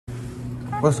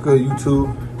What's good, YouTube?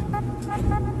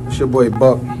 It's your boy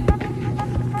Buck,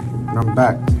 and I'm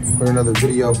back for another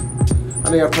video. I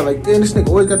think I probably like, damn, this nigga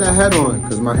always got that hat on,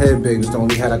 cause my head big. It's the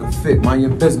only hat I can fit. Mind your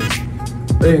business.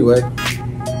 But anyway,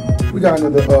 we got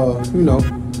another,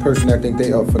 person that think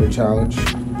they up for the challenge.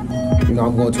 You know,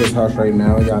 I'm going to his house right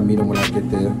now. Y'all meet him when I get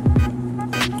there.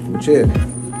 But yeah,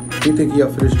 he think he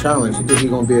up for this challenge. He think he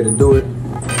gonna be able to do it.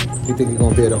 He think he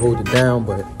gonna be able to hold it down,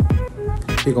 but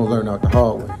he gonna learn out the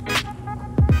hard way.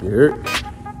 Here,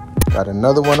 got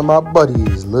another one of my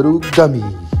buddies, Little Gummy.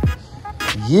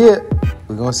 Yeah,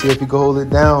 we're gonna see if he can hold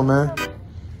it down, man.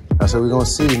 That's what we're gonna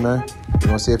see, man. We're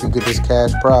gonna see if he get this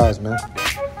cash prize, man.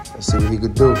 Let's see what he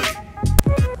could do.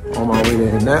 On my way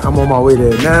there now. I'm on my way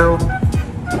there now. You know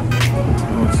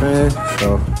what I'm saying?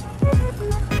 So,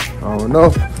 I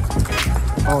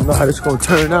don't know how this gonna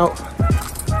turn out,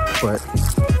 but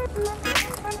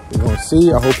we're gonna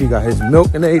see. I hope he got his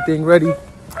milk and everything ready.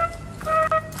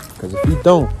 Cause if he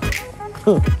don't,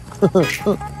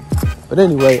 but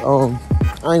anyway, I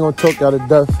ain't gonna talk y'all to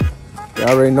death. Y'all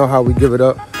already know how we give it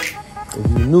up. If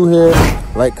you new here,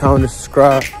 like, comment, and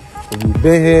subscribe. If you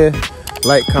been here,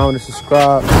 like, comment, and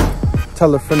subscribe.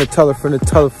 Tell a friend to tell a friend to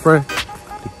tell a friend.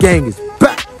 The gang is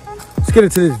back. Let's get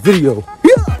into this video.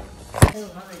 Yeah.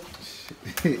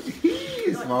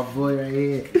 It's my boy right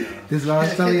here. This is what I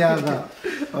was telling y'all about.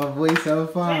 My boy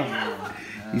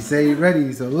 7'5". He said he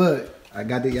ready, so look. I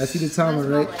got the, y'all see the timer,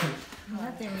 right?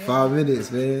 5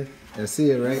 minutes, man. That's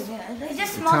it, right?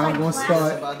 The time gonna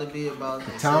start.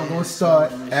 The time gonna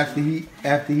start after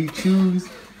he chews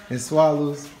and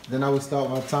swallows. Then I will start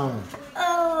my time.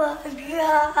 Oh my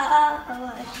god! Oh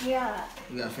my god!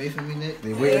 You got faith in me, Nick?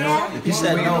 They waiting on. The people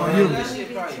waiting on you.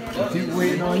 The people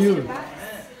waiting on you.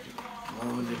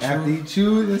 After he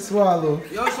chews and swallows.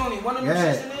 Yo, it's only one of them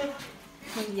shits in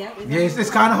there? Yeah, it's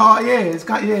kind of hard. Yeah, it's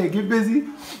kind. Yeah, get busy.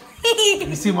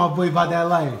 You see my boy about that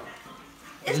life.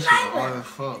 It's hard as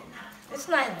fuck. It's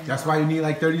not. That's why you need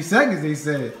like 30 seconds, they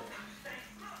said.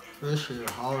 This shit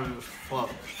hard as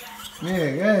fuck.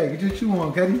 Yeah, get your chew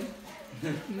on, Cuddy.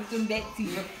 Looking back to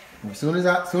you. As soon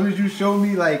as you show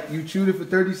me like you chewed it for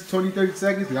 20, 30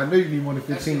 seconds, I know you need more than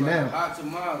 15 now. Hot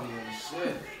tamale and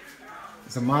shit.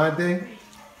 It's a mind thing.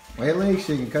 Why your legs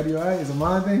shaking, Cuddy? You alright? It's a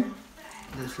mind thing.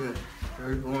 This shit,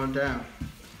 they're going down.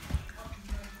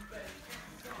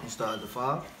 You started the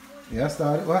 5? Yeah, I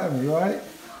started. What happened? You alright?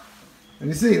 Let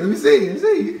me see.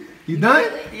 You done?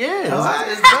 Yeah, alright.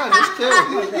 it's done. It's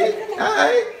killed.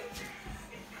 Alright.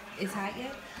 It's hot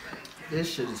yet? This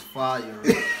shit is fire.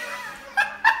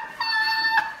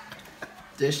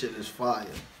 This shit is fire.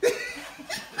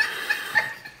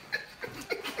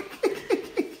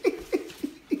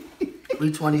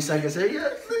 We 20 seconds here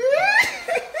yet?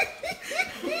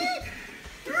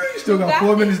 You still got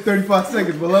 4 minutes and 35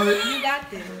 seconds, beloved. You got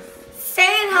this.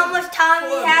 Saying how much time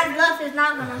he has left is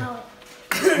not gonna help.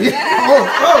 Yeah.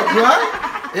 Oh, you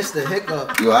alright? It's the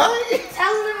hiccup. You alright?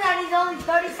 Tell him that he's only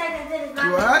 30 seconds in. It's not.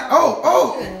 You alright?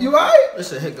 Oh, you alright?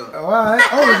 It's a hiccup. Alright.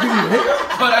 Oh, it's giving you a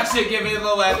hiccup? Oh, that shit give me a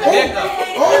little ass hiccup.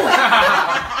 Oh,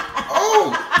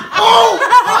 you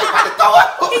about to throw it?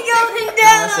 He going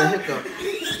down. That's a hiccup.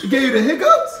 He gave you the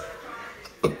hiccups?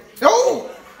 Oh!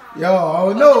 Yo, I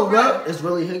don't know, bro. It's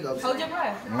really hiccups. Hold your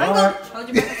breath. Right. Hold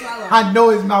your breath and swallow. I know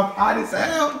his mouth hot as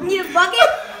hell. Need a bucket?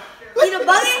 Need a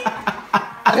bucket?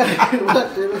 Look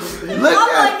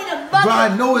at it. Bro,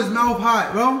 I know his mouth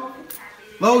hot, bro.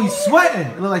 Bro, he's sweating.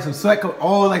 It look like some sweat come.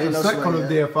 Oh, like some sweat come up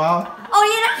there, Paul. Oh,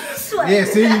 yeah, that's sweat. Yeah,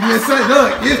 see, you get sweat.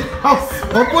 Look,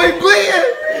 my boy bleeding.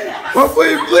 My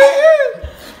boy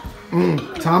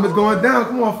bleeding. Time is going down.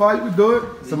 Come on, Paul, you can do it.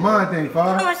 It's a mind thing,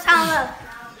 Paul. How much time left?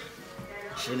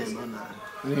 Shit ain't about nothing.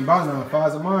 It ain't about nothing, Paul.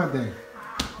 It's a mind thing.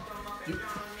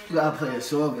 You gotta play a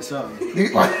song or something. You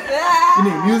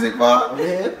need music, Paul?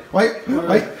 Yeah. Why you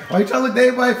trying to look to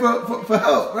everybody for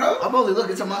help, bro? I'm only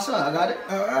looking to my son. I got it.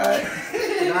 All right.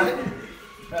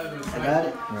 I got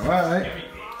it. All right.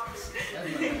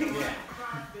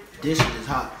 This shit is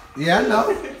hot. Yeah, I know.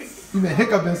 You've been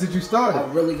hiccuping since you I started.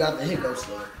 really got the hiccups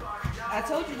though. I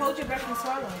told you, hold your breath and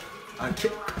swallow. I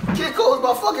can't close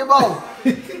my fucking mouth.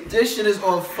 This shit is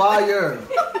on fire.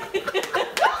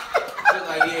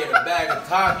 Like he ate a bag of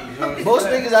Takis. Most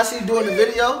niggas I see doing the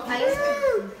video,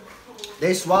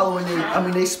 they swallowing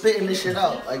it. They spitting this shit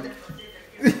out. Like,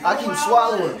 I keep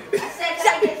swallowing.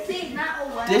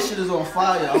 This shit is on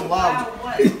fire. I'm wild.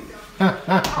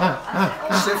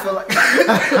 Shit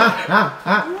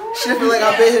feel like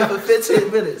I've been here for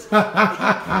 15 minutes.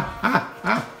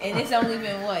 And it's only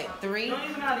been what, 3?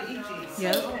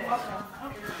 Yep.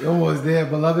 You almost there,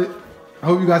 beloved. I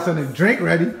hope you got something to drink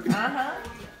ready.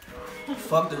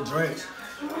 Fuck the drinks.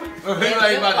 He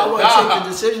like about I to want to take the die.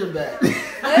 decision back.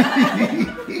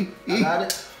 I got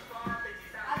it.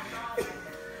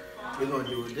 We're gonna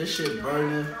do it. This shit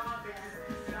burning.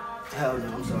 Hell no,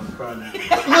 I'm sorry, I'm crying now.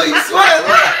 Look, you sweating.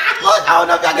 Look, I don't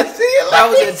know if y'all can see it. That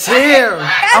was a tear.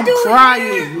 I'm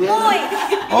crying. Boy.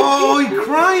 Oh, he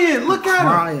crying. Look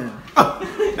at him.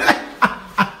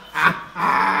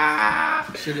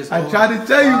 Shit is I tried to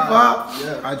tell you, Bob.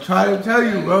 Yeah. I tried to tell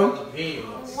you, bro.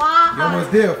 Wow. You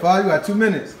almost there, Bob. You got 2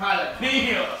 minutes.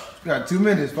 Jalapeno. You got 2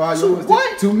 minutes, Bob. You almost what?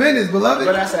 there. 2 minutes, beloved.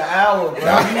 But that's an hour, bro.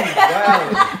 Wow.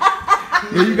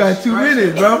 Yeah, you got 2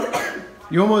 minutes, bro.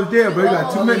 You almost there, bro. You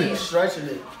got 2 minutes. Stretching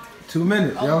it. 2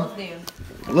 minutes, yo. Almost there.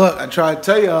 Look, I tried to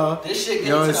tell y'all. This shit You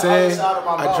know what I'm getting to the other saying? side of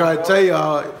my I mouth, tried to bro. tell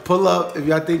y'all, pull up if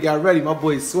y'all think y'all ready. My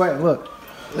boy's sweating. Look.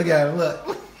 Look at him.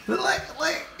 Look. Look.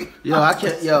 Yo, I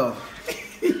can't. Yo.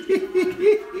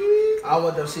 I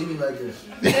want them to see me like this.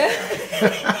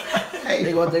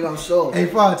 They gonna think I'm sore. Hey,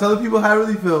 Father, tell the people how I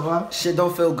really feel, Father. Shit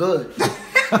don't feel good.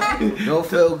 Don't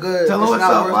feel good. Tell them It's what's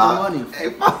not up, worth Father. the money. Hey,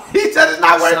 Father, he said it's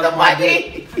not worth Suck the my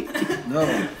money. No.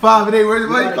 Father, it ain't worth the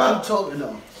You money, gotta Father. keep talking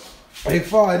though. Hey,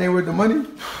 Father, it ain't worth the money.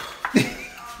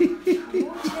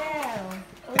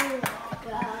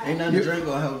 Ain't nothing to drink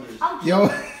gonna help this. Yo,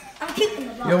 I'm keeping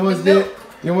the you almost there.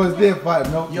 You almost there, Father.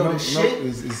 No, Yo, no, the shit-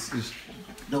 It's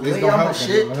The It's way gonna I'ma help,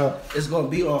 shit man. It's gonna help. is gonna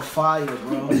be on fire,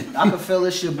 bro. I can feel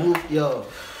this shit move. Yo.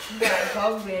 You gotta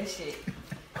cover that shit.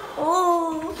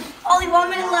 Ooh. Only 1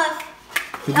 minute left.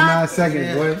 59 seconds,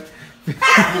 Yeah. boy.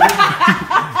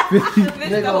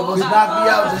 Nigga almost knocked me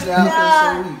out just now. I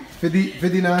feel so weak.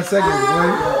 59 seconds,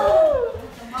 boy.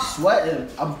 Sweating.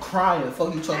 I'm crying.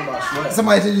 Fuck you talking about sweating.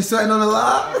 Somebody said you sweating on the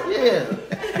live. Yeah.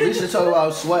 We should talk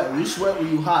about sweating. You sweat when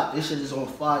you hot. This shit is on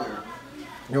fire.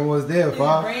 You almost there, His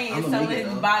Father. brain I'ma is so make it,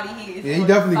 his though. body he is. Yeah, he on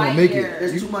definitely gonna make it. fire.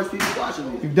 There's too much people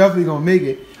watching me. You definitely gonna make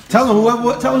it. Tell them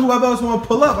whoever else want to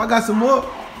pull up. I got some more.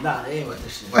 Nah, they ain't with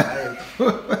this shit.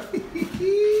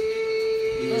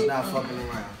 He is not fucking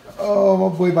around. Oh,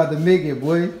 my boy about to make it,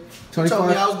 boy. You told me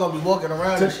 25. I was gonna be walking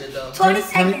around and shit though. 20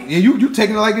 seconds. Yeah, you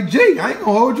taking it like a G. I ain't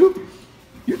gonna hold you.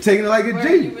 You taking it like a Bro,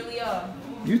 G. you really are.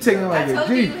 You taking it like I a told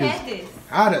G. you you 'cause had this.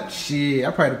 I'd have shit.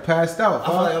 I probably passed out. I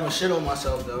feel like Fa. I'm a shit on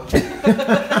myself though.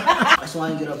 That's why I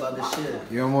ain't get up out this shit.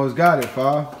 You almost got it,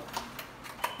 Fa.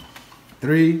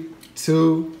 3,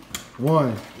 2,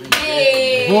 1.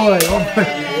 Yeah. Boy,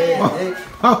 Yeah,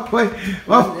 oh boy,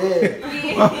 oh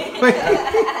yeah. boy.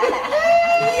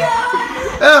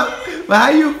 But how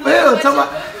you feel? Tell my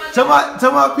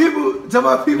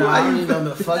people Nah, I how don't you even feel.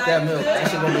 know. Fuck that milk.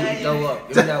 That shit gonna make me throw up.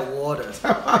 Give me that water.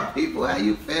 Tell my people how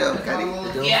you feel, Cuddy.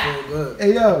 It don't feel good.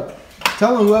 Hey yo,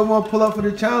 tell them whoever want to pull up for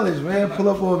the challenge, man. Pull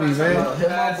up on me, Yo, man. hit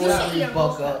my boy Lee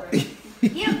Buck up. Get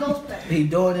a ghost pepper. He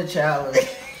doing the challenge.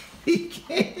 He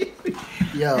can't.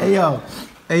 Yo,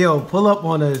 Hey yo, pull up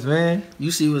on us, man. you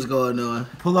see what's going on.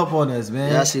 Pull up on us,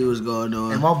 man. Yeah, I see what's going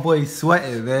on. And my boy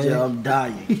sweating, man. Yo, I'm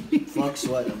dying. Fuck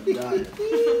sweat, I'm dying.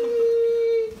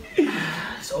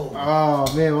 It's over.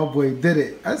 Oh man, my boy did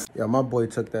it. Yo, my boy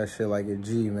took that shit like a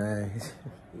G, man.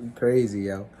 He crazy,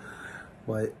 yo.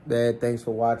 But man, thanks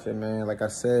for watching, man. Like I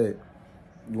said,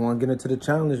 you want to get into the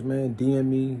challenge, man? DM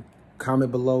me,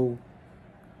 comment below,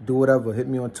 do whatever. Hit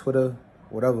me on Twitter,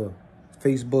 whatever,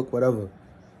 Facebook, whatever.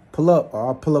 Pull up, or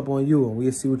I'll pull up on you, and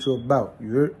we'll see what you're about. You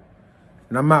heard?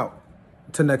 And I'm out.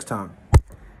 Until next time.